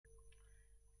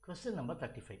Question number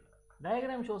 35.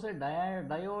 Diagram shows a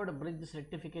diode bridge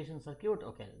rectification circuit.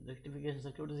 Okay, the rectification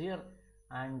circuit is here,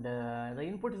 and the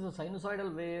input is a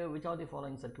sinusoidal wave. Which of the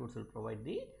following circuits will provide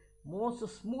the most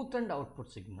smoothened output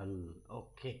signal?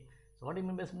 Okay, so what do you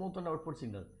mean by smoothened output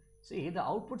signal? See, the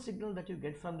output signal that you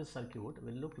get from this circuit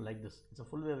will look like this. It's a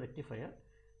full wave rectifier.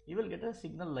 You will get a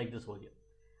signal like this over here.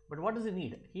 But what does he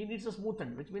need? He needs a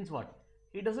smoothened, which means what?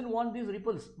 He doesn't want these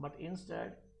ripples, but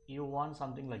instead you want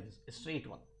something like this, a straight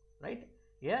one, right?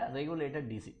 Yeah, regulated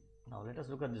DC. Now let us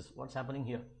look at this. What's happening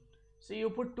here? See, you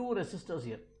put two resistors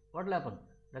here. What will happen?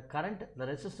 The current, the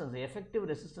resistance, the effective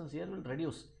resistance here will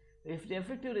reduce. If the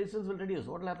effective resistance will reduce,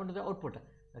 what will happen to the output?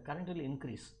 The current will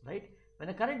increase, right? When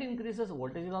the current increases,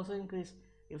 voltage will also increase.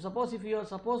 If you are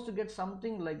supposed to get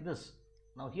something like this,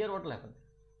 now here what will happen?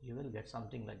 You will get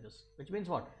something like this, which means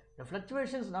what? The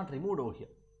fluctuation is not removed over here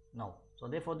now. So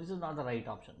therefore this is not the right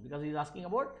option, because he is asking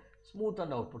about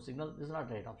smoothened output signal. This is not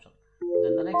the right option.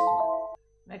 Then the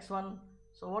next one.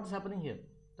 So what is happening here?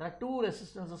 There are two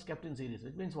resistances kept in series,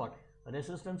 which means what? The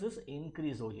resistance is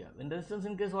increased over here. When the resistance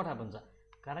increases, what happens?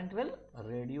 Current will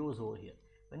reduce over here.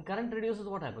 When current reduces,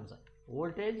 what happens?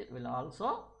 Voltage will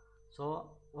also,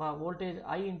 voltage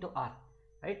I into R,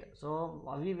 right? So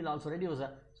V will also reduce.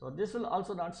 So this will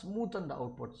also not smoothen the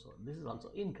output. So this is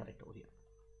also incorrect over here.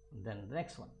 Then the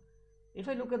next one. If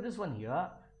I look at this one here,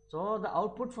 so the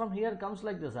output from here comes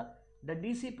like this. The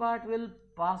DC part will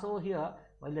pass over here,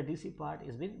 while the DC part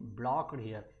is being blocked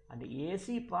here, and the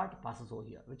AC part passes over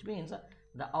here, which means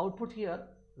the output here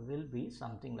will be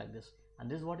something like this, and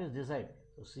this is what is desired.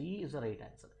 So C is the right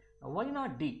answer. Now why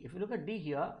not D? If you look at D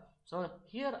here, so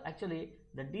here actually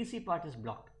the DC part is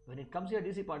blocked. When it comes here,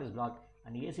 DC part is blocked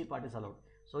and AC part is allowed.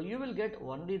 So you will get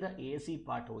only the AC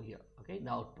part over here, okay,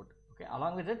 the output, okay,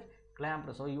 along with it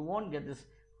clamped. So you won't get this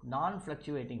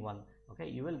non-fluctuating one, okay,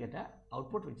 you will get a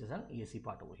output which is an AC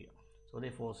part over here. So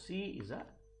therefore C is a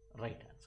right answer.